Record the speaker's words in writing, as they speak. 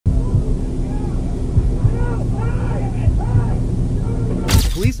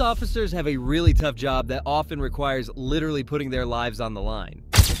Police officers have a really tough job that often requires literally putting their lives on the line.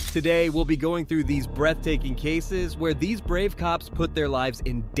 Today, we'll be going through these breathtaking cases where these brave cops put their lives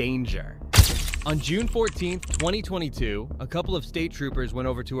in danger. On June 14, 2022, a couple of state troopers went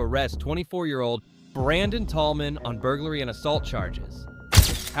over to arrest 24-year-old Brandon Tallman on burglary and assault charges.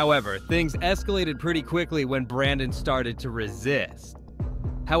 However, things escalated pretty quickly when Brandon started to resist.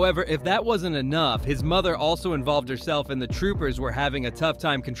 However, if that wasn't enough, his mother also involved herself and the troopers were having a tough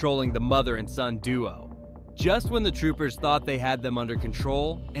time controlling the mother and son duo. Just when the troopers thought they had them under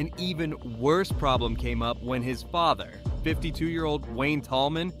control, an even worse problem came up when his father, 52-year-old Wayne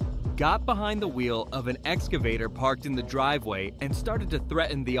Tallman, got behind the wheel of an excavator parked in the driveway and started to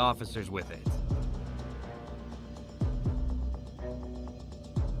threaten the officers with it.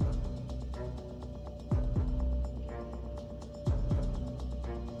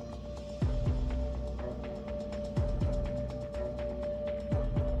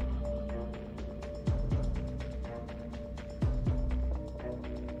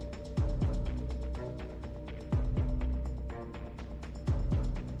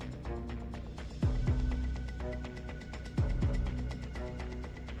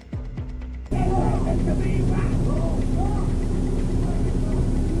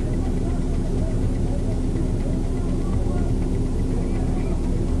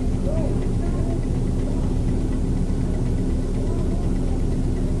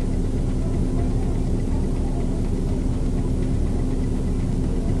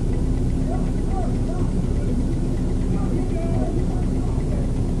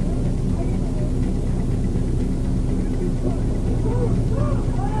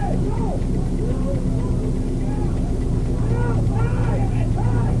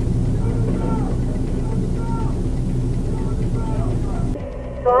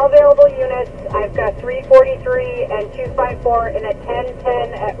 For all available units, I've got 343 and 254 in a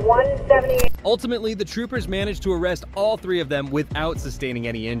 1010 at 178. Ultimately, the troopers managed to arrest all three of them without sustaining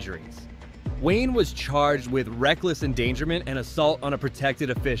any injuries. Wayne was charged with reckless endangerment and assault on a protected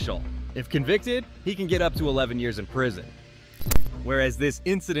official. If convicted, he can get up to 11 years in prison. Whereas this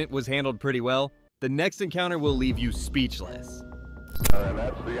incident was handled pretty well, the next encounter will leave you speechless. And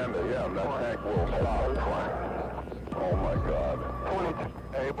that's the end of that tank will stop. Oh my God.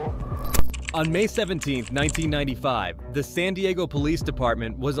 Able. On May 17, 1995, the San Diego Police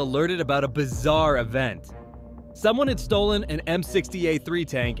Department was alerted about a bizarre event. Someone had stolen an M60A3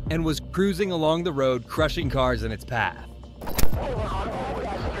 tank and was cruising along the road, crushing cars in its path.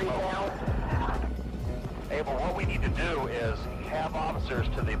 Abel, what we need to do is have officers,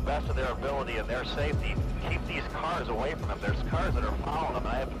 to the best of their ability and their safety, keep these cars away from them. There's cars that are following them,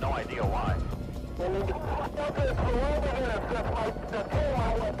 and I have no idea why. Okay,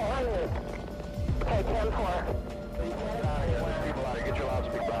 10-4. People out here, get your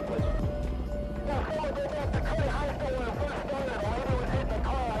loudspeaker on, please.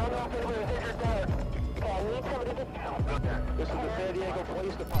 This is the San Diego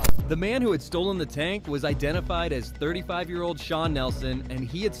Police Department. The man who had stolen the tank was identified as 35-year-old Sean Nelson, and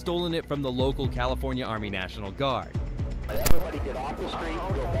he had stolen it from the local California Army National Guard. Everybody get off the street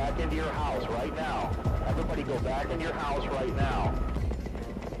and go back into your house right now. Everybody go back into your house right now.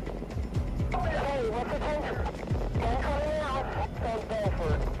 Hey, what's the tank? Tank coming out. Tank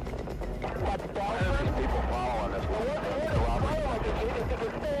Belfort. What's Belfort? There's people following us. If you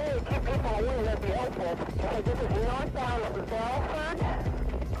could stay and keep people away, that'd be helpful. Okay, this is northbound of Belfort.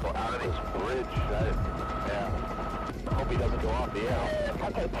 Go out of this bridge. Yeah. Hope he doesn't go off the air.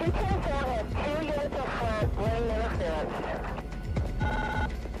 Okay, 210 has 2 units up front, lane interference.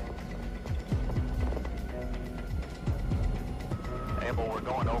 Abel, we're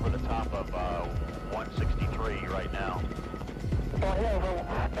going over the top of 163 right now.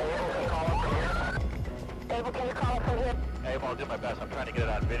 Abel, can you call it from here? Abel, I'll do my best. I'm trying to get it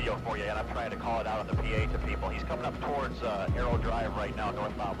on video for you, and I'm trying to call it out on the PA to people. He's coming up towards Arrow Drive right now,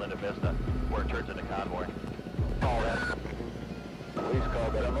 northbound Linda Vista, where it turns into Convoy. Call that. Police call,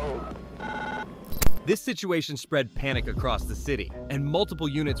 better move. This situation spread panic across the city, and multiple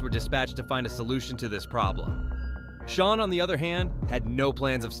units were dispatched to find a solution to this problem. Sean, on the other hand, had no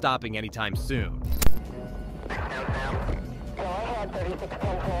plans of stopping anytime soon. So I had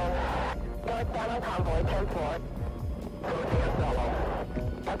 3610 northbound on Convoy, 10-4.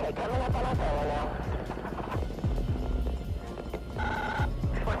 Okay, coming up on Othello now.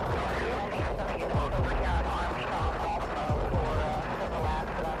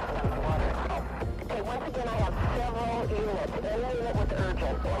 Okay, once again, I have several units. Any unit with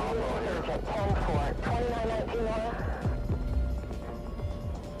urgent. Any unit with urgent. 10-4. 2919 Laura.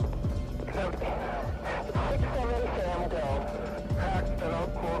 670 Sam, go. Paxton,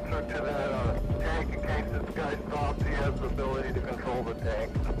 Oak Court ability to control the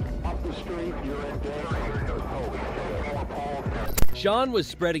tank. Up the street, you're in danger. Holy shit. More poles. Sean was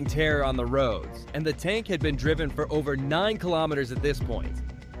spreading terror on the roads, and the tank had been driven for over 9 kilometers at this point.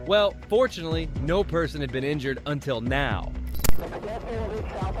 Well, fortunately, no person had been injured until now. Definitely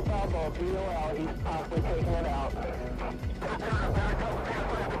south of Balboa, BOL, he's possibly taking it out.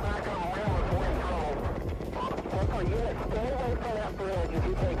 Tempo, unit, stay away from that bridge if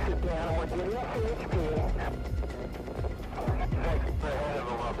he takes it down. We're getting up CHP. Thanks for ahead of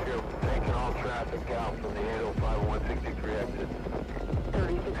him up here, taking all traffic out from the 805-163 exit.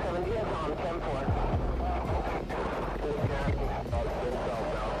 3670 is on 10-4.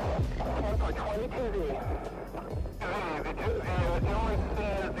 Tempo, 22Z. The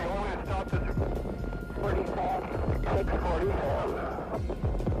only stop is 647.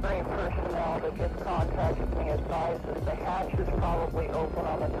 Any personnel that gets contacted me advises the hatch is probably open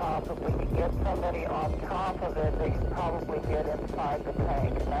on the top. If we can get somebody on top of it, they can probably get inside the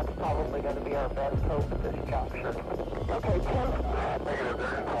tank, and that's probably going to be our best hope at this juncture. Okay, Tim. Negative,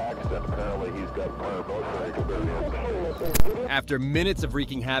 there's attacks, and apparently he's got both experience. After minutes of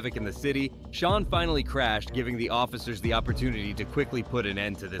wreaking havoc in the city, Sean finally crashed, giving the officers the opportunity to quickly put an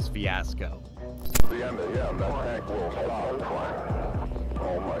end to this fiasco. The end of, yeah, that tank will stop.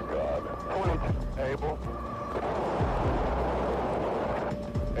 Oh my God.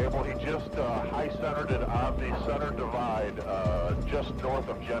 Abel, he just high-centered it on the center divide, just north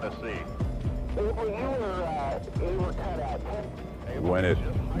of Genesee. Abel, you were cut out. When it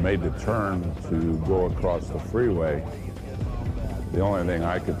made the turn to go across the freeway, the only thing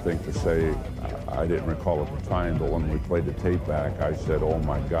I could think to say, I didn't recall at the time, but when we played the tape back, I said, oh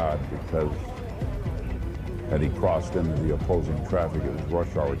my God, because had he crossed into the opposing traffic, it was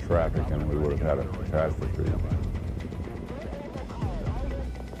rush hour traffic, and we would have had a catastrophe.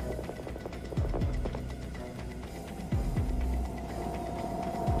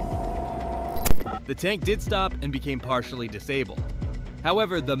 The tank did stop and became partially disabled.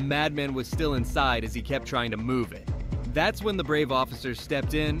 However, the madman was still inside as he kept trying to move it. That's when the brave officers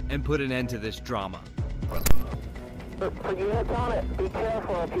stepped in and put an end to this drama. For units on it, be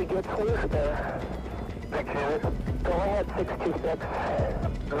careful if he gets loose there. Go ahead, 626.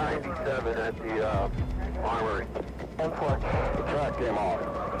 97 at the armory. 10-4. The track came off.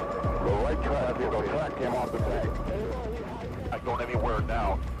 The right track, the track came off the tank. Not going anywhere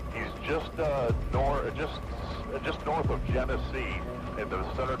now. He's just just north of Genesee in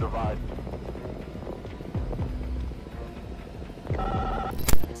the center divide.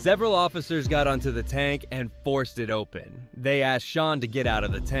 Several officers got onto the tank and forced it open. They asked Sean to get out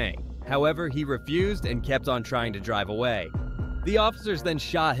of the tank. However, he refused and kept on trying to drive away. The officers then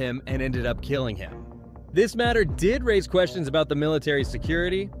shot him and ended up killing him. This matter did raise questions about the military's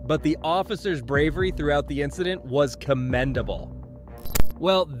security, but the officers' bravery throughout the incident was commendable.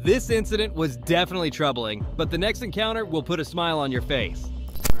 Well, this incident was definitely troubling, but the next encounter will put a smile on your face.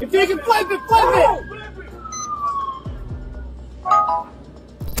 If you can flip it, flip it!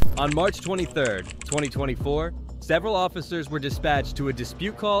 On March 23rd, 2024, several officers were dispatched to a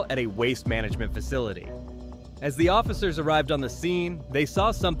dispute call at a waste management facility. As the officers arrived on the scene, they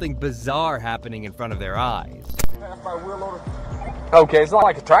saw something bizarre happening in front of their eyes. Okay, it's not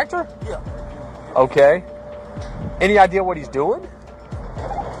like a tractor? Yeah. Okay. Any idea what he's doing? No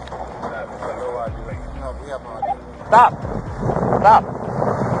idea. No, we have no idea. Stop! Stop!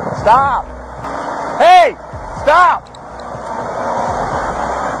 Stop! Hey! Stop!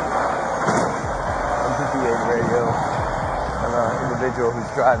 MPPA radio. An individual who's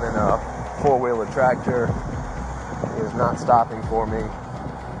driving a four-wheeler tractor is not stopping for me.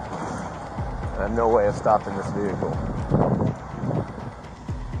 I have no way of stopping this vehicle.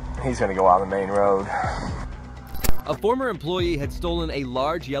 He's going to go out on the main road. A former employee had stolen a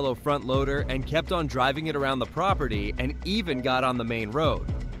large yellow front loader and kept on driving it around the property and even got on the main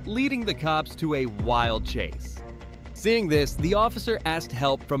road, leading the cops to a wild chase. Seeing this, the officer asked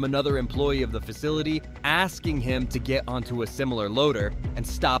help from another employee of the facility, asking him to get onto a similar loader and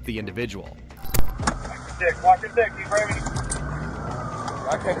stop the individual. Dick, watch your dick, he's ready.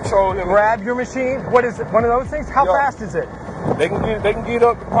 I can't control him. Grab your machine. What is it? One of those things? How fast is it? They can get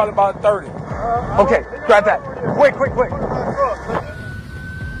up to probably about 30. Okay, grab that. Quick, quick, quick.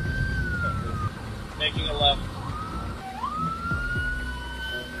 Making a left.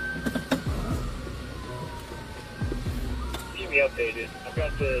 Keep me updated. I've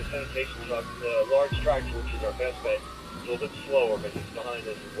got the sanitation truck, the large tractor, which is our best bet. It's a little bit slower, but he's behind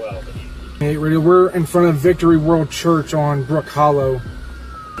us as well. But Hey, radio, we're in front of Victory World Church on Brook Hollow.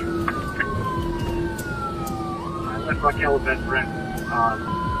 I left my Calvin Brent.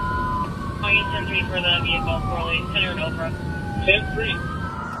 Calling in 10-3 for the vehicle, Corley, 10 or Nova. 10-3.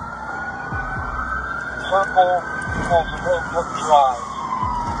 Purple, drive.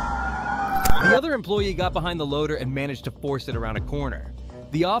 The other employee got behind the loader and managed to force it around a corner.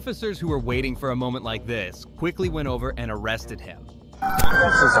 The officers who were waiting for a moment like this quickly went over and arrested him.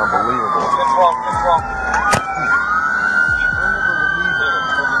 This is unbelievable.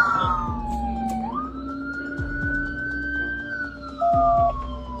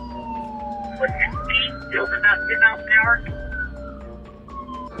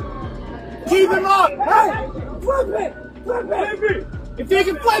 Keep him up! Hey! Flip it! Flip it! If you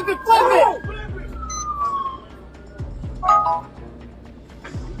can flip it, flip it!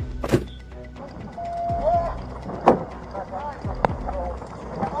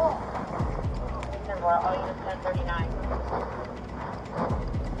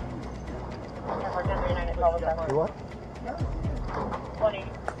 What?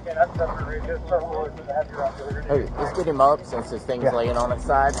 Hey, let's get him up since this thing's laying on its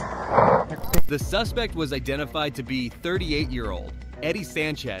side. The suspect was identified to be 38-year-old Eddie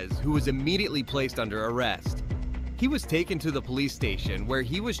Sanchez, who was immediately placed under arrest. He was taken to the police station where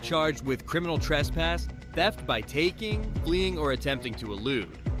he was charged with criminal trespass, theft by taking, fleeing, or attempting to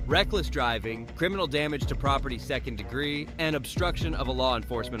elude, reckless driving, criminal damage to property second degree, and obstruction of a law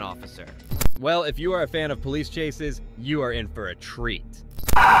enforcement officer. Well, if you are a fan of police chases, you are in for a treat.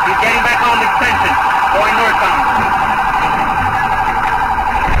 He's getting back on the extension, going northbound.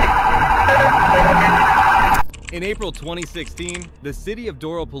 In April 2016, the city of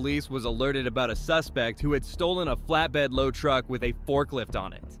Doral police was alerted about a suspect who had stolen a flatbed load truck with a forklift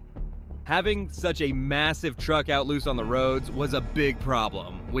on it. Having such a massive truck out loose on the roads was a big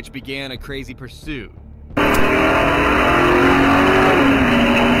problem, which began a crazy pursuit.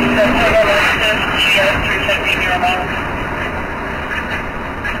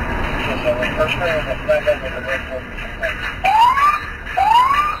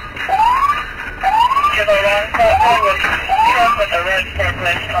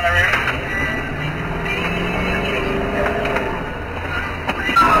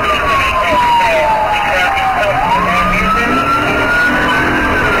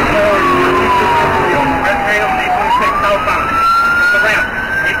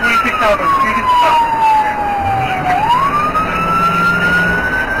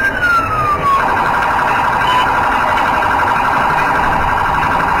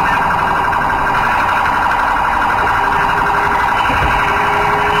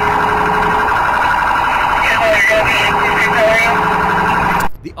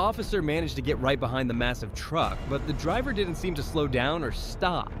 The officer managed to get right behind the massive truck, but the driver didn't seem to slow down or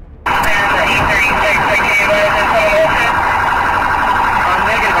stop.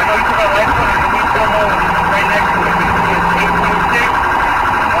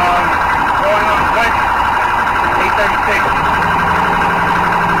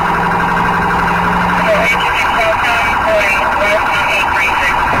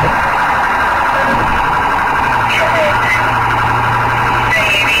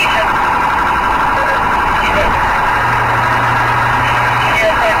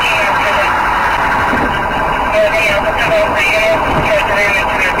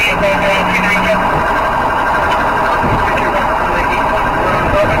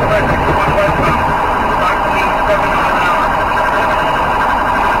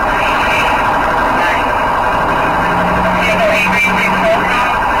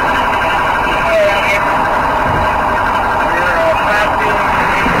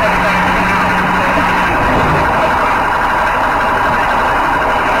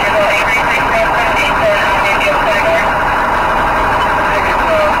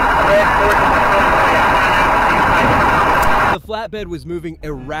 Flatbed was moving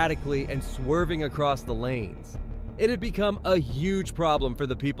erratically and swerving across the lanes. It had become a huge problem for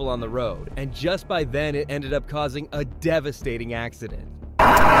the people on the road, and just by then it ended up causing a devastating accident.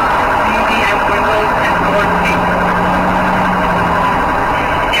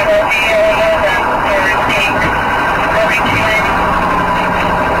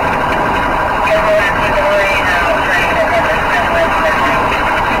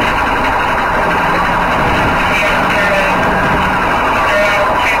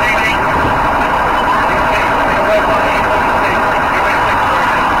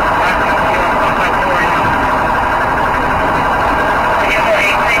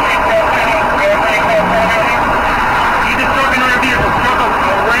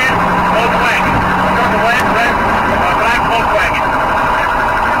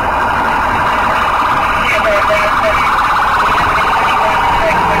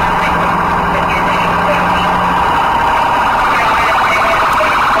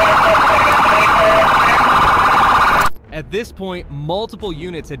 At this point, multiple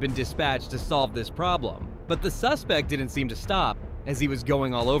units had been dispatched to solve this problem, but the suspect didn't seem to stop, as he was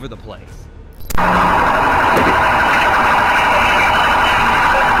going all over the place. Getting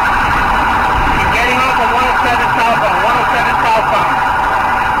off on 107 southbound, 107 southbound.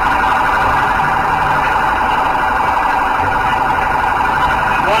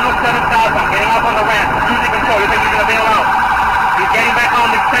 107 southbound, getting off on the ramp. Losing control, you think he's going to bail out? He's getting back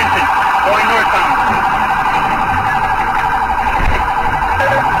on the extension, going northbound.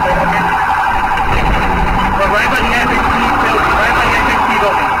 We're right by the SXT building, right by the SXT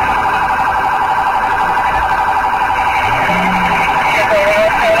building.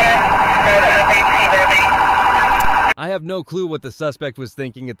 I have no clue what the suspect was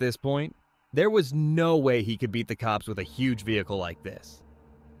thinking at this point. There was no way he could beat the cops with a huge vehicle like this.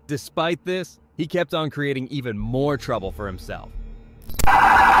 Despite this, he kept on creating even more trouble for himself.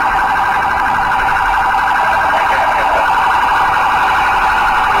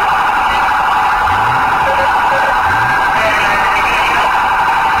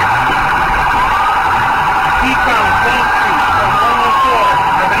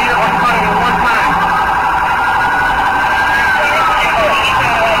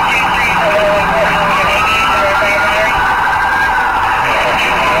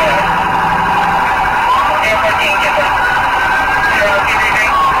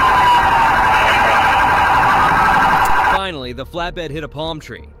 The flatbed hit a palm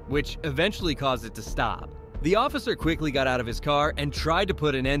tree, which eventually caused it to stop. The officer quickly got out of his car and tried to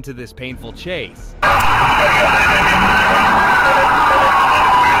put an end to this painful chase.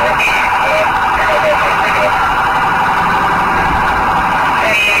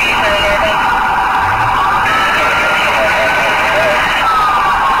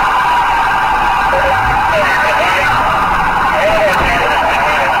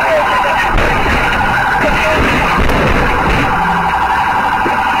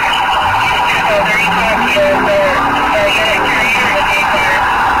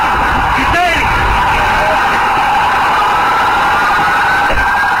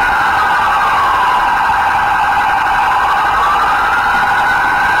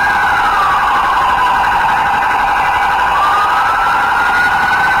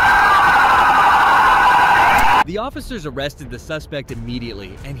 The officers arrested the suspect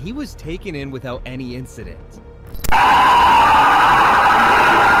immediately, and he was taken in without any incident.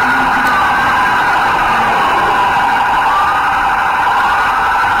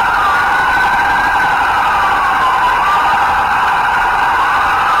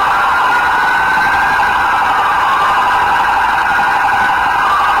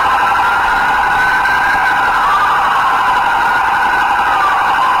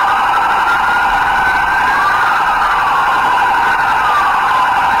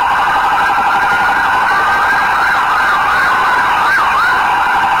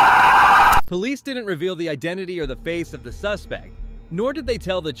 Police didn't reveal the identity or the face of the suspect, nor did they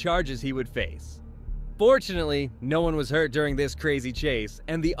tell the charges he would face. Fortunately, no one was hurt during this crazy chase,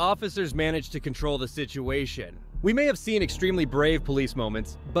 and the officers managed to control the situation. We may have seen extremely brave police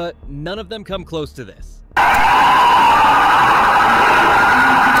moments, but none of them come close to this.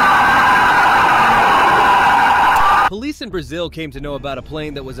 Police in Brazil came to know about a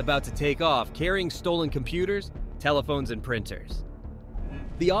plane that was about to take off carrying stolen computers, telephones, and printers.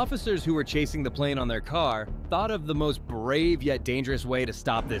 The officers who were chasing the plane on their car thought of the most brave yet dangerous way to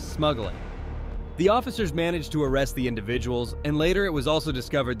stop this smuggling. The officers managed to arrest the individuals, and later it was also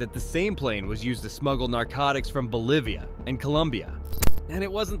discovered that the same plane was used to smuggle narcotics from Bolivia and Colombia. And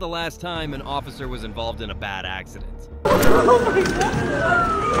it wasn't the last time an officer was involved in a bad accident.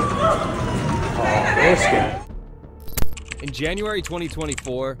 In January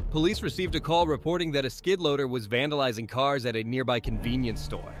 2024, police received a call reporting that a skid loader was vandalizing cars at a nearby convenience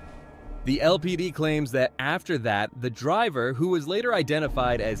store. The LPD claims that after that, the driver, who was later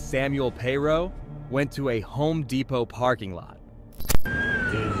identified as Samuel Payro, went to a Home Depot parking lot.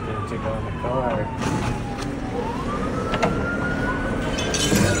 Dude's gonna take on the car.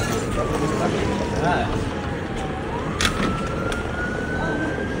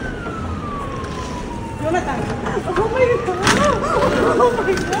 Jonathan! Oh my God! Oh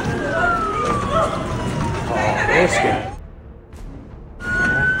my God! Oh, this guy.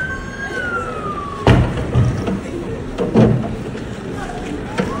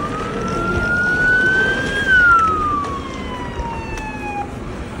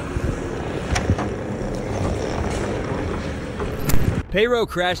 Payro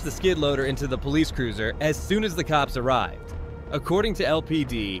crashed the skid loader into the police cruiser as soon as the cops arrived. According to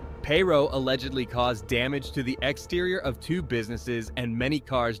LPD, Payro allegedly caused damage to the exterior of 2 businesses and many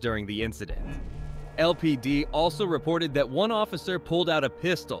cars during the incident. LPD also reported that one officer pulled out a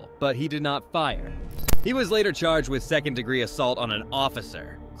pistol, but he did not fire. He was later charged with second-degree assault on an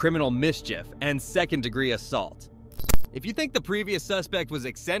officer, criminal mischief, and second-degree assault. If you think the previous suspect was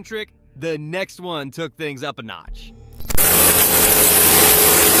eccentric, the next one took things up a notch.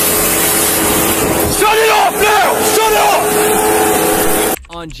 Shut it off now! Shut it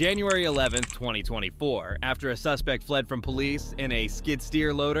off! On January 11th, 2024, after a suspect fled from police in a skid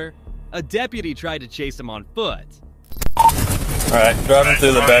steer loader, a deputy tried to chase him on foot. Alright, driving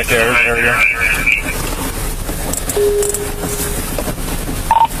through the back area.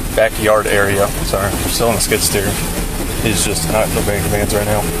 Backyard area. Sorry, still on the skid steer. He's just not obeying commands right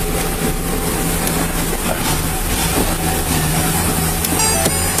now.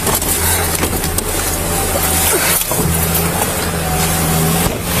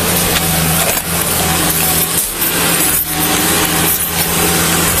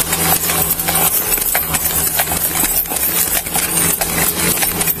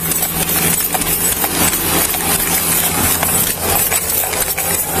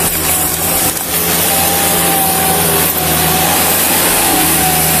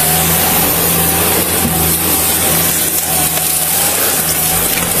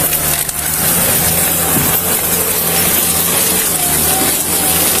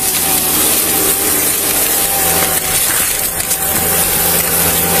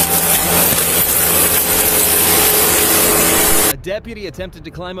 Deputy attempted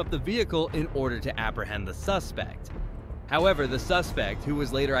to climb up the vehicle in order to apprehend the suspect. However, the suspect, who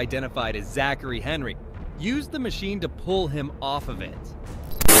was later identified as Zachary Henry, used the machine to pull him off of it.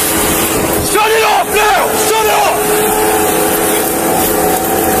 Shut it off now! Shut it off!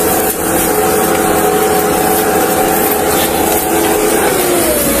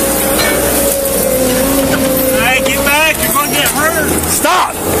 Hey, get back! You're gonna get hurt!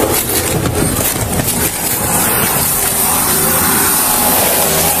 Stop!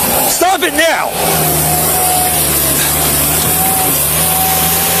 Stop it now!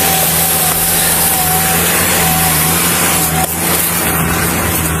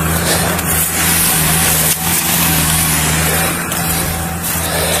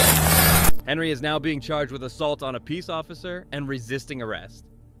 Henry is now being charged with assault on a peace officer and resisting arrest.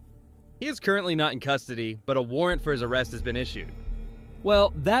 He is currently not in custody, but a warrant for his arrest has been issued.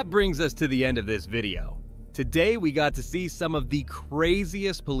 Well, that brings us to the end of this video. Today we got to see some of the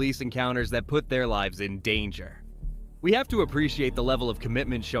craziest police encounters that put their lives in danger. We have to appreciate the level of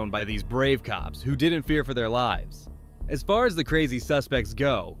commitment shown by these brave cops who didn't fear for their lives. As far as the crazy suspects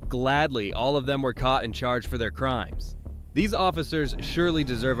go, gladly all of them were caught and charged for their crimes. These officers surely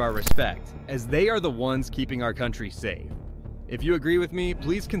deserve our respect, as they are the ones keeping our country safe. If you agree with me,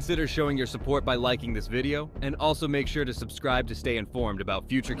 please consider showing your support by liking this video, and also make sure to subscribe to stay informed about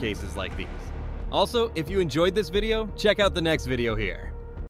future cases like these. Also, if you enjoyed this video, check out the next video here.